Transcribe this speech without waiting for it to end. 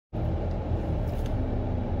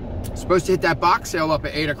Supposed to hit that box sale up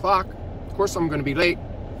at 8 o'clock. Of course I'm gonna be late.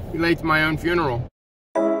 Be late to my own funeral.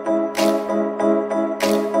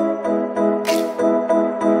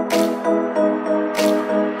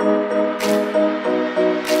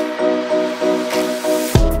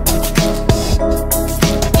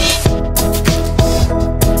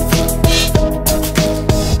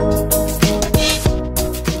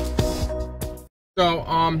 So,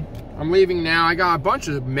 I'm leaving now. I got a bunch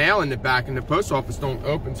of mail in the back, and the post office don't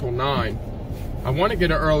open till 9. I want to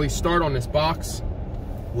get an early start on this box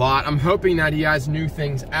lot. I'm hoping that he has new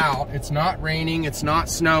things out. It's not raining, it's not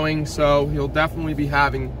snowing, so he'll definitely be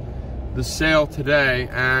having the sale today.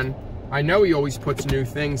 And I know he always puts new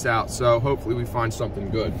things out, so hopefully we find something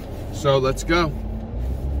good. So let's go.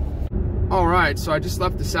 All right, so I just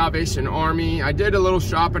left the Salvation Army. I did a little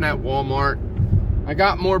shopping at Walmart. I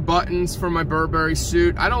got more buttons for my Burberry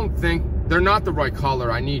suit. I don't think, they're not the right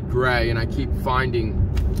color. I need gray, and I keep finding,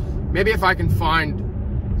 maybe if I can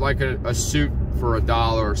find like a suit for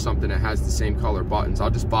 $1 or something that has the same color buttons,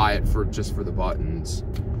 I'll just buy it just for the buttons.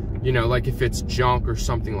 You know, like if it's junk or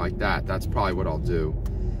something like that, that's probably what I'll do.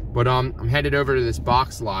 But I'm headed over to this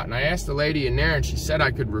box lot, and I asked the lady in there, and she said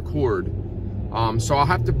I could record. So I'll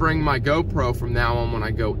have to bring my GoPro from now on when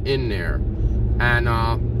I go in there. And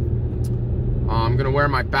I'm gonna wear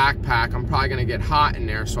my backpack. I'm probably gonna get hot in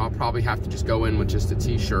there, so I'll probably have to just go in with just a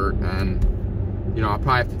t-shirt, and you know, I'll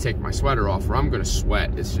probably have to take my sweater off, or I'm gonna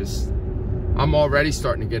sweat. It's just, I'm already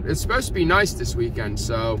starting to get, it's supposed to be nice this weekend,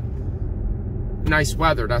 so nice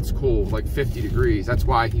weather, that's cool, like 50 degrees. That's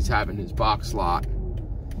why he's having his box lot.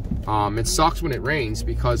 It sucks when it rains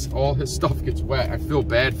because all his stuff gets wet. I feel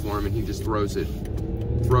bad for him, and he just throws it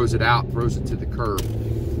out, throws it to the curb.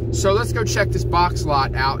 So let's go check this box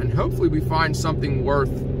lot out, and hopefully we find something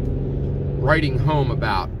worth writing home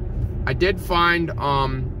about. I did find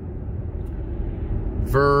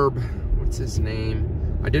what's his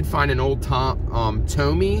name? I did find an old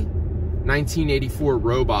Tommy 1984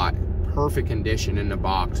 robot, perfect condition in the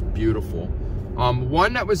box, beautiful.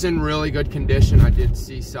 One that was in really good condition I did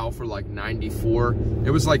see sell for like 94.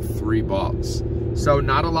 It was like $3. So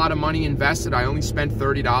not a lot of money invested. I only spent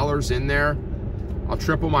 $30 in there. I'll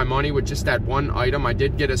triple my money with just that one item. I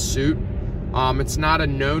did get a suit. It's not a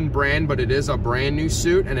known brand, but it is a brand new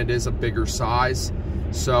suit, and it is a bigger size.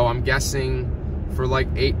 So I'm guessing for like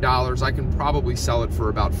 $8, I can probably sell it for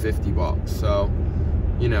about 50 bucks. So,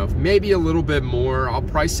 you know, maybe a little bit more. I'll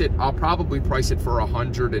probably price it for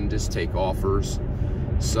 100 and just take offers.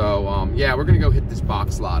 So, yeah, we're gonna go hit this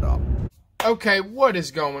box lot up. Okay, what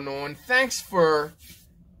is going on? Thanks for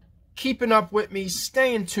keeping up with me,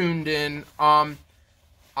 staying tuned in.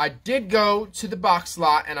 I did go to the box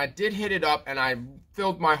lot, and I did hit it up, and I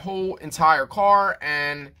filled my whole entire car,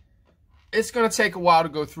 and it's going to take a while to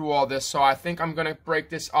go through all this, so I think I'm going to break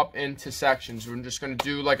this up into sections. I'm just going to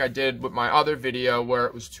do like I did with my other video where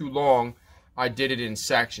it was too long. I did it in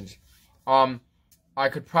sections. I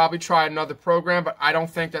could probably try another program, but I don't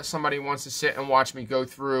think that somebody wants to sit and watch me go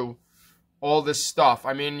through all this stuff.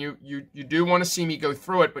 I mean, you do want to see me go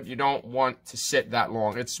through it, but you don't want to sit that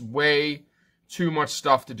long. It's way too much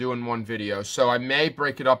stuff to do in one video. So I may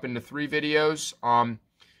break it up into 3 videos,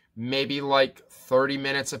 maybe like 30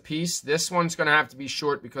 minutes a piece. This one's gonna have to be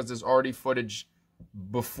short because there's already footage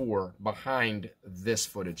behind this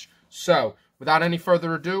footage. So without any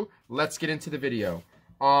further ado, let's get into the video.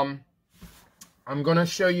 I'm gonna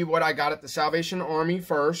show you what I got at the Salvation Army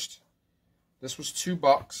first. This was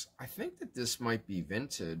 $2. I think that this might be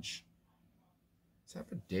vintage. Does it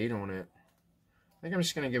have a date on it? I think I'm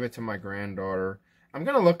just going to give it to my granddaughter. I'm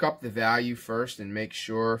going to look up the value first and make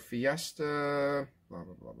sure. Fiesta, blah,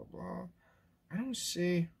 blah, blah, blah, blah. I don't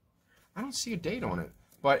see a date on it.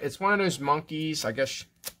 But it's one of those monkeys. I guess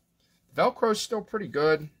Velcro's still pretty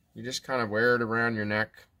good. You just kind of wear it around your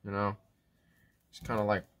neck, you know. It's kind of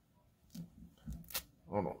like,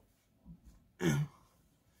 hold on.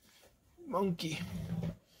 Monkey.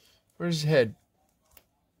 Where's his head?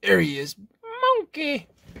 There he is. Monkey.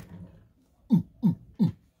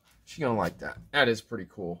 She's gonna like that. That is pretty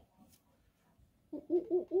cool.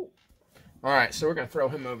 Alright, so we're gonna throw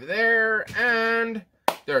him over there, and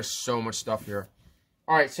there's so much stuff here.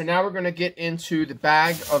 Alright, so now we're gonna get into the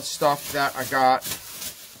bag of stuff that I got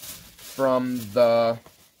from the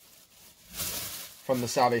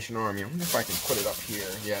Salvation Army. I wonder if I can put it up here.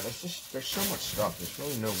 Yeah, there's so much stuff. There's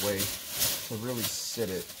really no way to really sit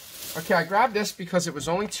it. Okay, I grabbed this because it was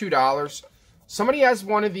only $2. Somebody has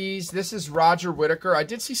one of these. This is Roger Whittaker. I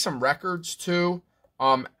did see some records too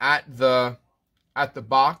at the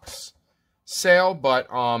box sale, but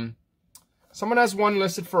someone has one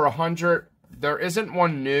listed for $100. There isn't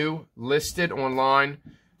one new listed online.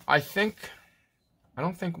 I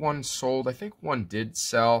don't think one sold. I think one did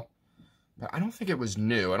sell, but I don't think it was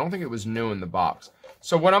new. I don't think it was new in the box.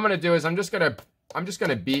 So what I'm going to do is I'm just going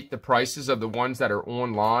to beat the prices of the ones that are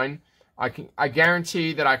online. I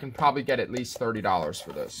guarantee that I can probably get at least $30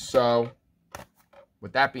 for this. So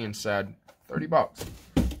with that being said, 30 bucks.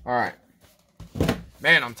 All right.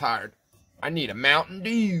 Man, I'm tired. I need a Mountain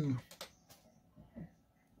Dew.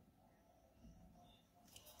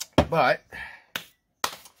 But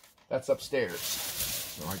that's upstairs.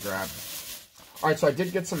 So I grabbed it. All right, so I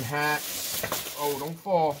did get some hats. Oh, don't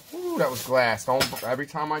fall. Ooh, that was glass. Every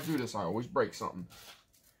time I do this, I always break something.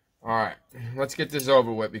 All right, let's get this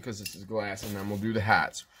over with because this is glass, and then we'll do the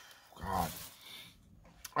hats. God.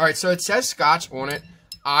 All right, so it says Scotch on it.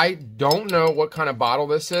 I don't know what kind of bottle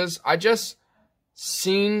this is. I just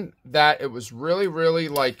seen that it was really, really,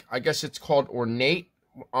 like, I guess it's called ornate,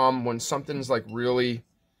 when something's like really,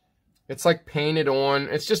 it's like painted on.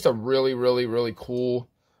 It's just a really, really, really cool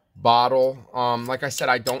bottle. Like I said,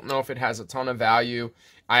 I don't know if it has a ton of value.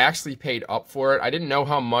 I actually paid up for it. I didn't know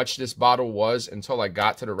how much this bottle was until I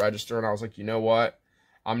got to the register, and I was like, you know what?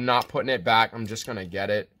 I'm not putting it back. I'm just gonna get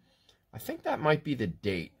it. I think that might be the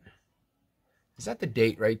date. Is that the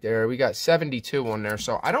date right there? We got 72 on there,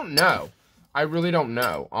 so I don't know. I really don't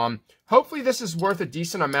know. Hopefully this is worth a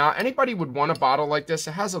decent amount. Anybody would want a bottle like this.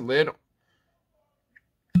 It has a lid.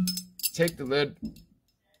 Take the lid.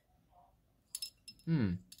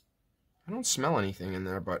 I don't smell anything in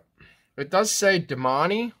there, but it does say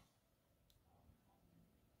Damani.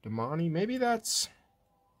 Damani, maybe that's...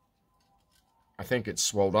 I think it's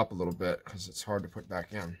swelled up a little bit because it's hard to put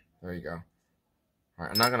back in. There you go. All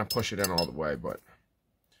right, I'm not going to push it in all the way, but...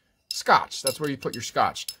 Scotch, that's where you put your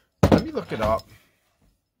scotch. Let me look it up.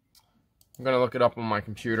 I'm going to look it up on my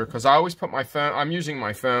computer because I always put my phone... I'm using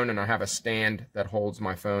my phone and I have a stand that holds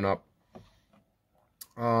my phone up.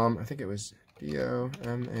 I think it was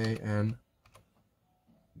D-O-M-A-N.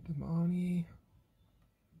 Damani,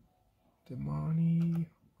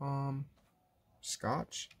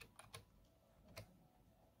 Scotch.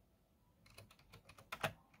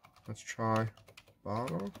 Let's try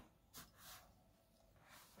bottle.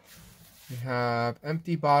 We have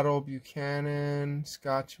empty bottle, Buchanan,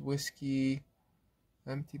 Scotch whiskey,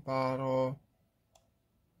 empty bottle.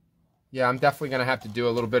 Yeah, I'm definitely going to have to do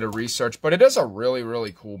a little bit of research, but it is a really,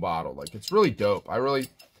 really cool bottle. Like, it's really dope.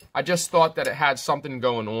 I just thought that it had something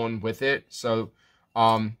going on with it, so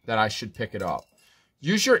that I should pick it up.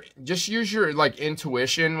 Just use your like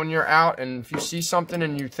intuition when you're out, and if you see something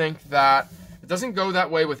and you think that it doesn't go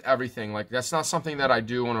that way with everything. Like, that's not something that I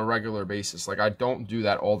do on a regular basis. Like, I don't do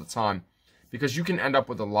that all the time because you can end up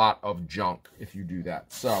with a lot of junk if you do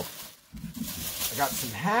that. So I got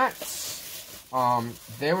some hats. A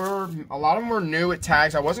lot of them were new at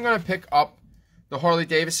Tags. I wasn't going to pick up the Harley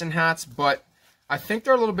Davidson hats, but I think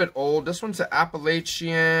they're a little bit old. This one's an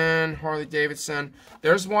Appalachian Harley Davidson.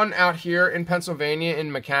 There's one out here in Pennsylvania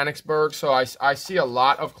in Mechanicsburg, so I see a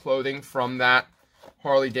lot of clothing from that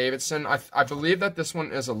Harley Davidson. I believe that this one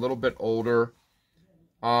is a little bit older.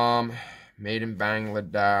 Made in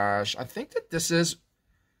Bangladesh. I think that this is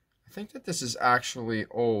actually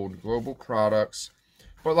old. Global Products.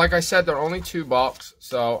 But like I said, they're only $2,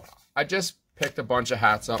 so I just picked a bunch of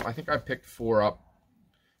hats up. I think I picked 4 up.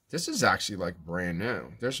 This is actually like brand new.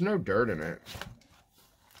 There's no dirt in it.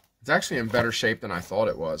 It's actually in better shape than I thought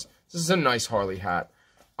it was. This is a nice Harley hat.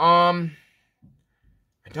 I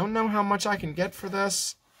don't know how much I can get for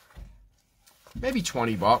this. Maybe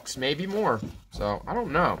 20 bucks, maybe more. So I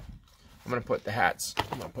don't know. I'm going to put the hats,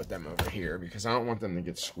 I'm going to put them over here because I don't want them to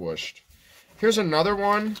get squished. Here's another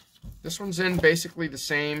one. This one's in basically the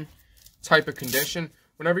same type of condition.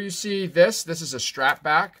 Whenever you see this is a strap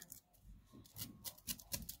back.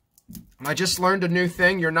 And I just learned a new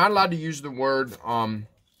thing. You're not allowed to use the word, you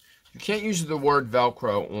can't use the word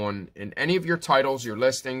Velcro in any of your titles, your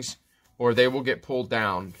listings, or they will get pulled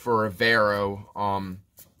down for a Vero,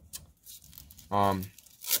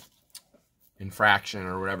 infraction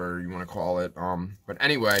or whatever you want to call it. But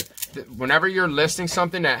anyway, whenever you're listing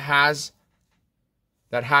something that has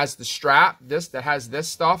the strap, that has this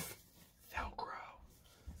stuff, Velcro.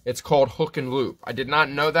 It's called hook and loop. I did not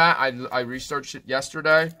know that. I researched it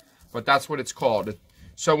yesterday, but that's what it's called.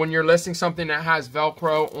 So when you're listing something that has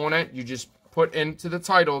Velcro on it, you just put into the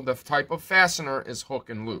title, the type of fastener is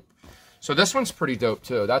hook and loop. So this one's pretty dope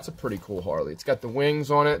too. That's a pretty cool Harley. It's got the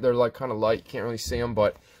wings on it. They're like kind of light. Can't really see them,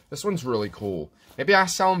 but this one's really cool. Maybe I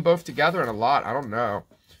sell them both together in a lot. I don't know.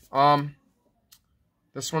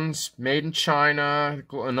 This one's made in China,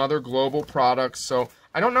 another global product. So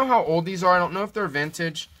I don't know how old these are. I don't know if they're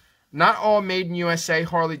vintage. Not all made in USA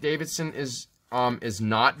Harley Davidson is is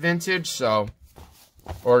not vintage, so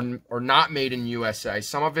or not made in USA.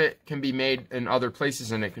 Some of it can be made in other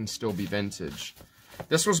places and it can still be vintage.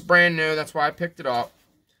 This was brand new, that's why I picked it up.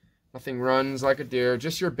 Nothing runs like a deer,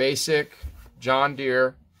 just your basic John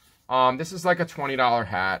Deere. This is like a $20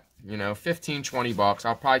 hat, you know, 15, 20 bucks.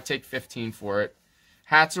 I'll probably take 15 for it.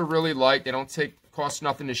 Hats are really light, they don't cost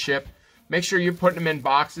nothing to ship. Make sure you're putting them in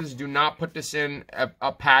boxes. Do not put this in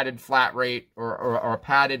a padded flat rate or a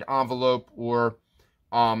padded envelope or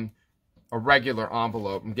a regular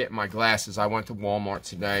envelope. I'm getting my glasses. I went to Walmart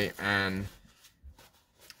today and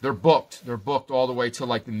they're booked. They're booked all the way till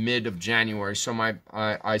like the mid of January. So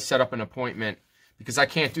I set up an appointment because I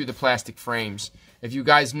can't do the plastic frames. If you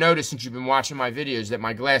guys notice since you've been watching my videos that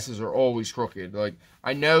my glasses are always crooked. Like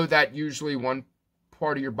I know that usually one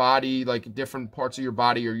part of your body, like different parts of your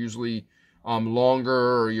body are usually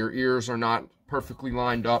longer or your ears are not perfectly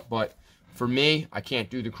lined up, but for me, I can't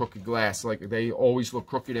do the crooked glass. Like they always look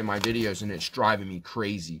crooked in my videos and it's driving me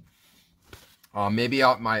crazy. Maybe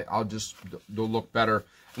they'll look better.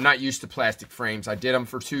 I'm not used to plastic frames. I did them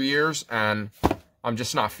for 2 years and I'm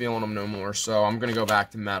just not feeling them no more. So I'm going to go back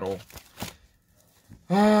to metal.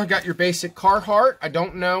 Got your basic Carhartt. I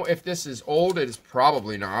don't know if this is old. It is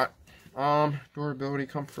probably not. Durability,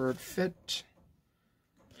 comfort, fit.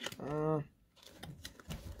 You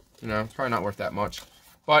know, it's probably not worth that much.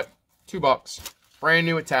 But $2. Brand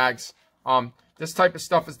new with tags. This type of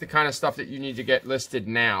stuff is the kind of stuff that you need to get listed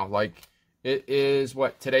now. Like, it is,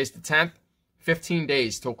 what, today's the 10th? 15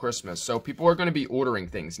 days till Christmas. So people are going to be ordering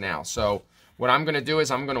things now. So what I'm going to do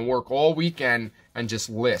is I'm going to work all weekend and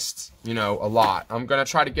just list, you know, a lot. I'm going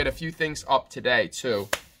to try to get a few things up today too.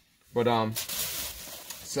 But,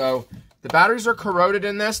 so the batteries are corroded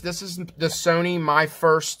in this. This is the Sony, my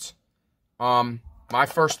first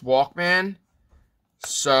Walkman.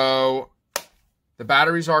 So the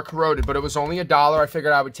batteries are corroded, but it was only $1. I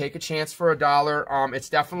figured I would take a chance for $1. It's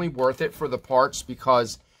definitely worth it for the parts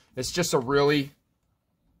because it's just a really,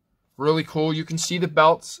 really cool. You can see the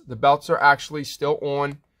belts. The belts are actually still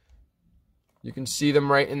on. You can see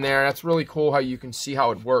them right in there. That's really cool how you can see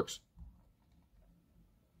how it works.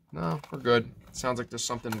 No, we're good. It sounds like there's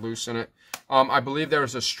something loose in it. I believe there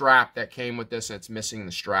was a strap that came with this and it's missing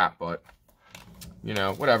the strap, but you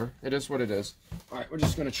know, whatever. It is what it is. All right, we're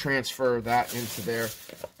just going to transfer that into there.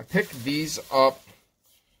 I picked these up.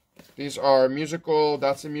 These are musical,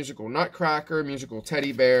 that's a musical nutcracker, musical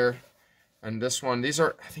teddy bear. And this one, these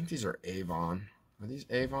are, I think these are Avon. Are these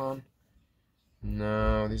Avon?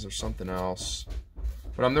 No, these are something else.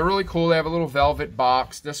 But they're really cool. They have a little velvet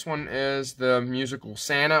box. This one is the musical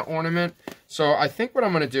Santa ornament. So I think what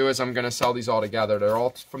I'm going to do is I'm going to sell these all together. They're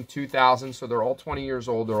all from 2000, so they're all 20 years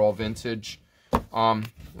old. They're all vintage. I'll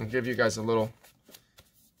give you guys a little,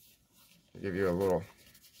 if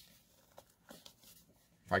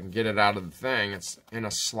I can get it out of the thing. It's in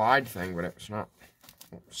a slide thing, but it's not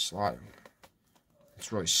slide.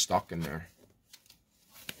 It's really stuck in there.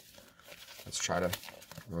 Let's try to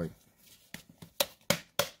really,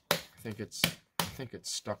 I think it's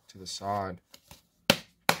stuck to the side.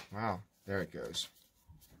 Wow, there it goes.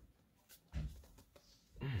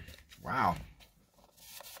 Wow.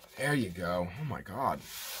 There you go. Oh my God.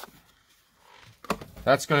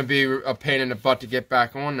 That's going to be a pain in the butt to get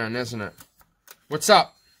back on then, isn't it? What's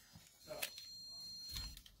up?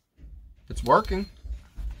 It's working.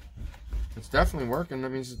 It's definitely working.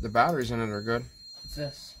 That means the batteries in it are good. What's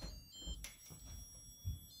this?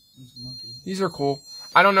 These are cool.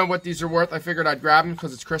 I don't know what these are worth. I figured I'd grab them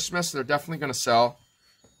because it's Christmas. They're definitely going to sell.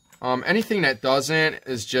 Anything that doesn't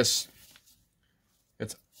is just,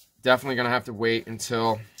 it's definitely going to have to wait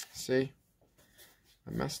until, see?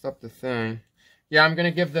 I messed up the thing. Yeah, I'm going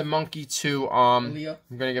to give the monkey to, Aaliyah.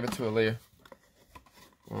 I'm going to give it to Aaliyah.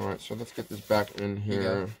 Alright, so let's get this back in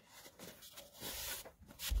here.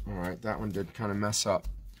 Alright, that one did kind of mess up.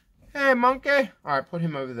 Hey, monkey! Alright, put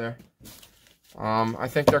him over there. I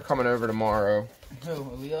think they're coming over tomorrow. Who,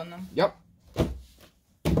 Aaliyah on them? Yep.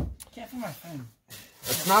 Can't find my phone.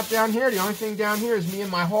 It's not down here. The only thing down here is me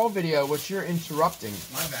and my haul video, which you're interrupting.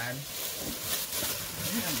 My bad.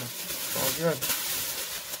 It's all good.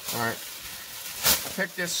 Alright. I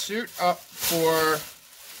picked this suit up for...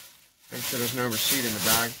 Make sure there's no receipt in the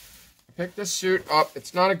bag. I picked this suit up.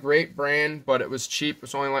 It's not a great brand, but it was cheap. It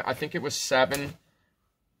was only like, I think it was seven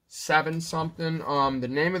something. The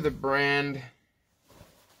name of the brand...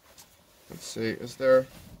 Let's see, is there...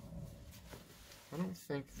 I don't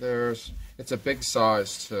think there's... It's a big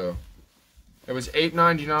size, too. It was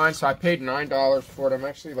 $8.99, so I paid $9 for it. I'm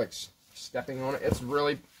actually, like, stepping on it. It's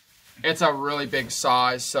a really big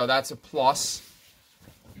size, so that's a plus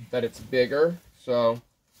that it's bigger. So,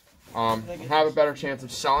 have a better chance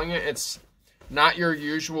of selling it. It's not your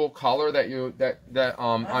usual color that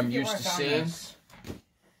I'm used to seeing.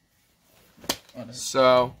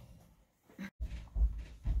 So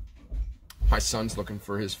my son's looking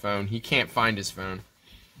for his phone. He can't find his phone.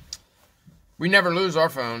 We never lose our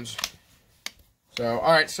phones. So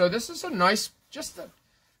all right, so this is a nice, just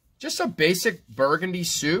a basic burgundy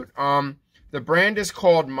suit. The brand is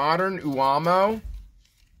called Modern Uomo.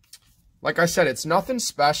 Like I said, it's nothing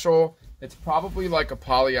special. It's probably like a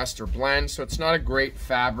polyester blend, so it's not a great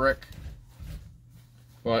fabric.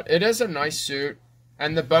 But it is a nice suit.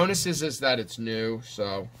 And the bonus is that it's new,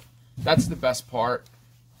 so that's the best part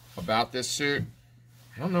about this suit.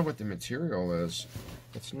 I don't know what the material is.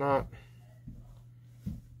 It's not...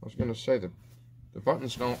 I was going to say the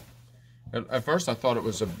buttons don't... At first I thought it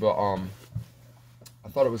was a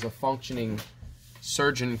functioning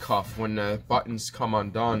surgeon cuff when the buttons come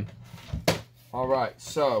undone. Alright,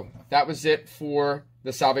 so that was it for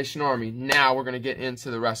the Salvation Army. Now we're going to get into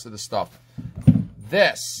the rest of the stuff.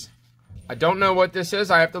 This, I don't know what this is.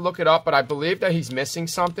 I have to look it up, but I believe that he's missing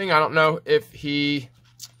something. I don't know if he...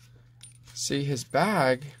 See, his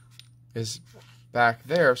bag is back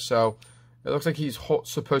there, so it looks like he's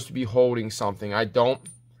supposed to be holding something. I don't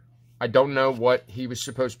know what he was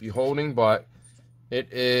supposed to be holding, but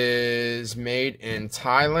it is made in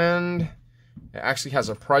Thailand. It actually has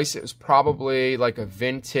a price. It was probably like a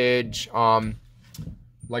vintage,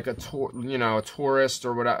 like a tourist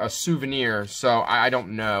or whatever, a souvenir. So I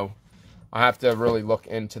don't know. I have to really look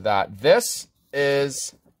into that. This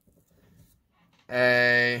is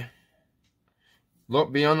a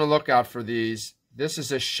be on the lookout for these. This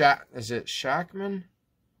is a is it Shackman?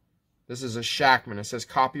 This is a Shackman. It says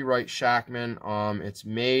copyright Shackman. It's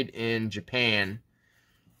made in Japan.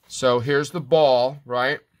 So here's the ball,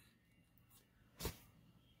 right?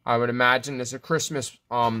 I would imagine it's a Christmas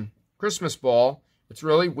ball. It's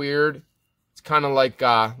really weird. It's kind of like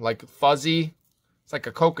fuzzy. It's like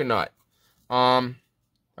a coconut. That'd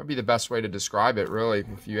be the best way to describe it, really,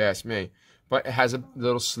 if you ask me. But it has a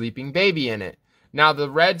little sleeping baby in it. Now the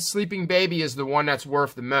red sleeping baby is the one that's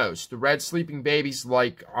worth the most. The red sleeping baby's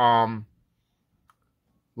like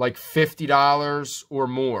 $50 or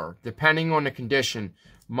more, depending on the condition.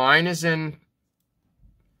 Mine is in,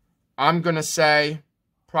 I'm gonna say,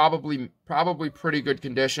 probably pretty good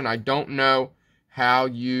condition. I don't know how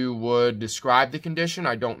you would describe the condition.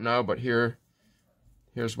 I don't know, but here's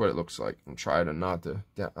what it looks like. I'm trying to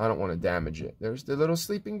I don't want to damage it. There's the little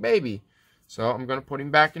sleeping baby. So I'm going to put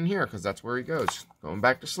him back in here because that's where he goes, going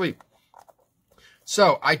back to sleep.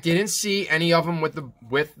 So I didn't see any of them with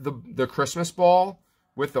the Christmas ball,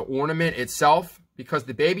 with the ornament itself, because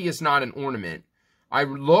the baby is not an ornament. I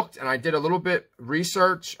looked and I did a little bit of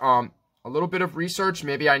research.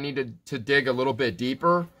 Maybe I needed to dig a little bit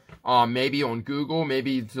deeper, maybe on Google,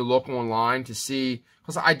 maybe to look online to see,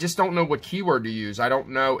 because I just don't know what keyword to use. I don't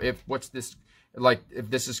know if if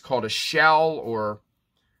this is called a shell, or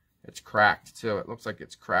it's cracked too. It looks like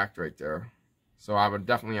it's cracked right there. So I would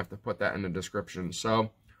definitely have to put that in the description.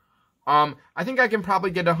 So I think I can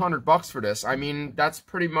probably get $100 for this. I mean, that's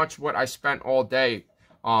pretty much what I spent all day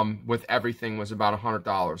with everything, was about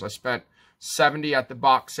 $100. I spent $70 at the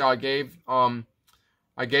box sale. I gave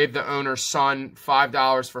the owner's son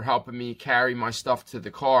 $5 for helping me carry my stuff to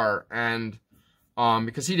the car, and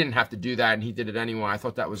because he didn't have to do that and he did it anyway. I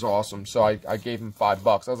thought that was awesome, so I gave him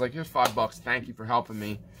 $5. I was like, here's $5. Thank you for helping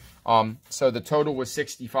me. So the total was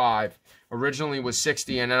 65. Originally was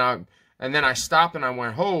 60, and then I stopped and I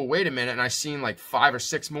went, oh, wait a minute, and I seen like 5 or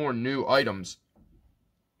 6 more new items.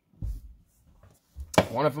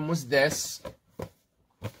 One of them was this.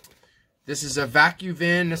 This is a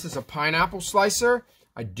vacuum. This is a pineapple slicer.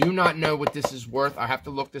 I do not know what this is worth. I have to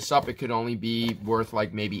look this up. It could only be worth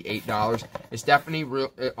like maybe $8. It's definitely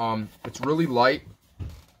real. It's really light,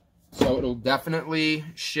 so it'll definitely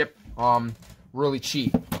ship really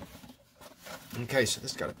cheap. Okay, so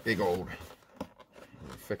this got a big old. I'm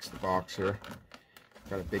gonna fix the box here.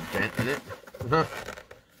 Got a big dent in it.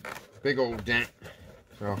 Big old dent.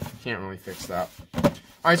 So can't really fix that. All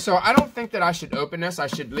right, so I don't think that I should open this. I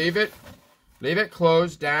should leave it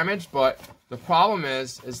closed, damaged. But the problem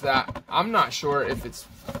is that I'm not sure if it's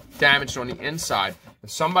damaged on the inside.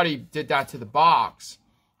 If somebody did that to the box,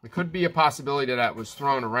 it could be a possibility that it was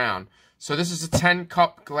thrown around. So this is a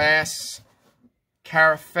 10-cup glass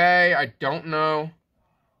carafe. I don't know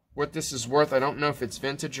what this is worth. I don't know if it's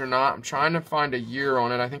vintage or not. I'm trying to find a year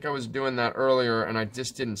on it. I think I was doing that earlier, and I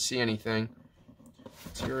just didn't see anything.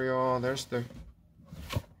 Material, there's the...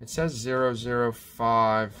 It says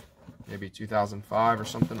 005, maybe 2005 or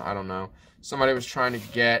something. I don't know. Somebody was trying to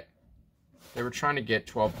get They were trying to get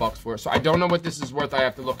 12 bucks for it. So I don't know what this is worth. I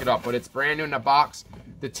have to look it up. But it's brand new in the box.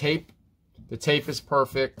 The tape is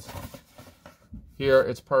perfect. Here,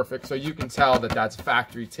 it's perfect. So you can tell that that's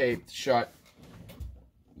factory taped shut.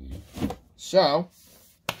 So,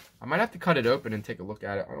 I might have to cut it open and take a look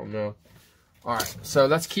at it. I don't know. Alright, so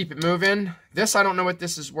let's keep it moving. This, I don't know what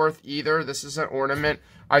this is worth either. This is an ornament.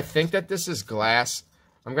 I think that this is glass.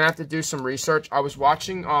 I'm going to have to do some research. I was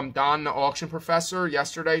watching Don, the auction professor,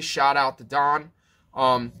 yesterday. Shout out to Don.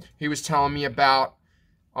 He was telling me about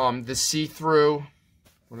the see-through.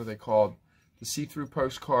 What are they called? The see-through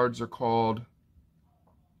postcards are called...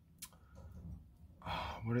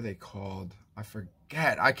 what are they called? I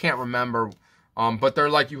forget. I can't remember. But they're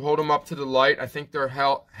like, you hold them up to the light. I think they're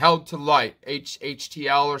held to light.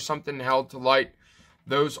 HTL or something, held to light.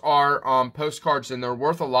 Those are postcards, and they're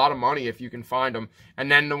worth a lot of money if you can find them.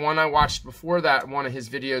 And then the one I watched before that, one of his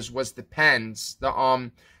videos, was the pens.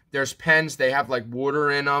 There's pens, they have like water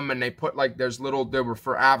in them, and they put like, they were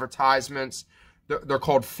for advertisements. They're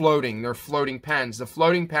called floating. They're floating pens. The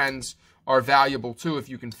floating pens are valuable too if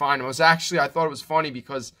you can find them. I thought it was funny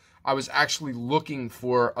because I was actually looking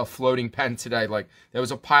for a floating pen today. Like, there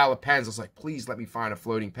was a pile of pens. I was like, please let me find a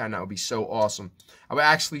floating pen. That would be so awesome. I would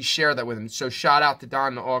actually share that with him. So shout out to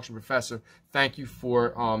Don, the auction professor. Thank you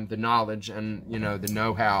for the knowledge and, you know, the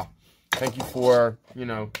know-how. Thank you for, you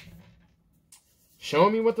know,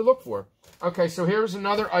 showing me what to look for. Okay, so here's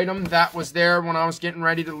another item that was there when I was getting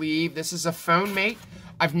ready to leave. This is a phone mate.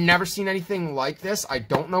 I've never seen anything like this. I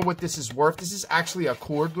don't know what this is worth. This is actually a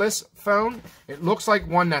cordless phone. It looks like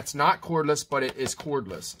one that's not cordless, but it is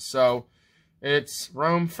cordless. So it's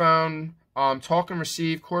Roam phone, talk and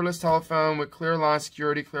receive, cordless telephone with clear line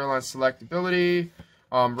security, clear line selectability.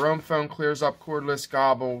 Roam phone clears up cordless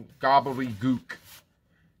gobbledygook.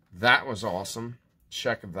 That was awesome.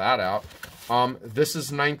 Check that out. This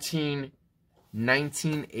is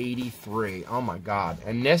 1983. Oh my god.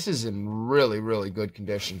 And this is in really, really good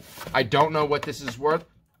condition. I don't know what this is worth.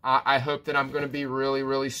 I hope that I'm going to be really,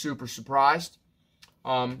 really super surprised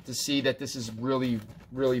to see that this is really,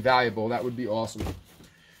 really valuable. That would be awesome.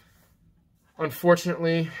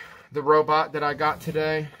 Unfortunately, the robot that I got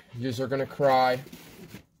today, yous are going to cry.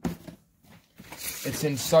 It's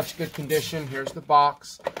in such good condition. Here's the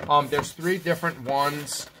box. There's 3 different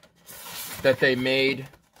ones that they made.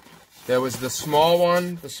 There was the small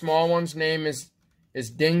one. The small one's name is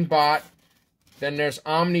Dingbot. Then there's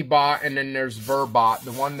Omnibot, and then there's Verbot.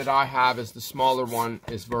 The one that I have is the smaller one,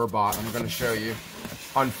 is Verbot. I'm going to show you.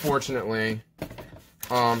 Unfortunately,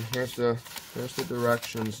 here's the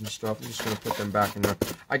directions and stuff. I'm just going to put them back in there.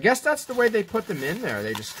 I guess that's the way they put them in there.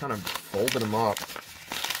 They just kind of folded them up.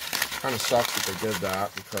 Kind of sucks that they did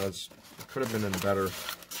that because it could have been in better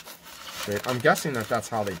shape. I'm guessing that that's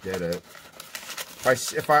how they did it.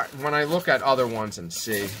 When I look at other ones and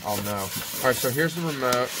see, I'll know. All right, so here's the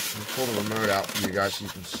remote. I'll pull the remote out for you guys so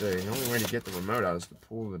you can see. The only way to get the remote out is to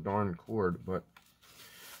pull the darn cord, but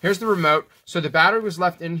here's the remote. So the battery was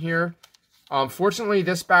left in here. Fortunately,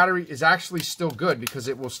 this battery is actually still good because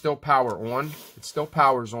it will still power on. It still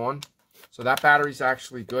powers on. So that battery's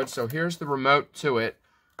actually good. So here's the remote to it.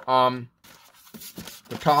 The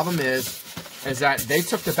problem is that they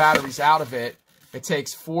took the batteries out of it. It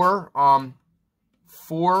takes four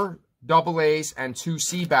AA's and 2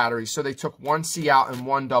 C batteries. So they took 1 C out and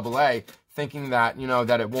 1 AA, thinking that, you know,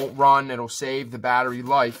 that it won't run, it'll save the battery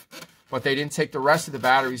life. But they didn't take the rest of the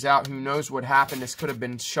batteries out. Who knows what happened? This could have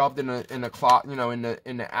been shoved in a closet, you know, in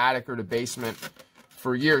the attic or the basement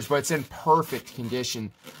for years. But it's in perfect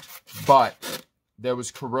condition. But there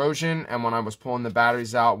was corrosion, and when I was pulling the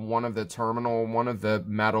batteries out, one of the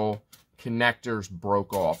metal connectors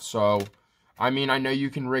broke off. So I mean, I know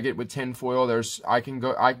you can rig it with tin foil. There's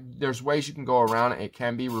ways you can go around it. It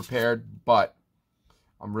can be repaired, but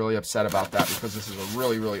I'm really upset about that because this is a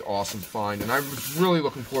really, really awesome find, and I was really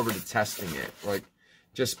looking forward to testing it, like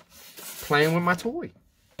just playing with my toy.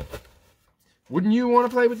 Wouldn't you want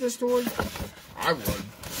to play with this toy? I would.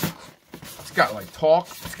 It's got like talk.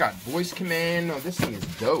 It's got voice command. Oh, this thing is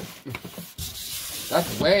dope.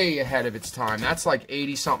 That's way ahead of its time. That's like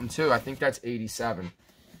 80 something too. I think that's 87.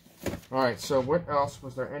 All right, so what else?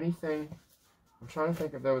 Was there anything? I'm trying to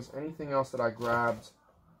think if there was anything else that I grabbed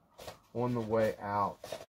on the way out.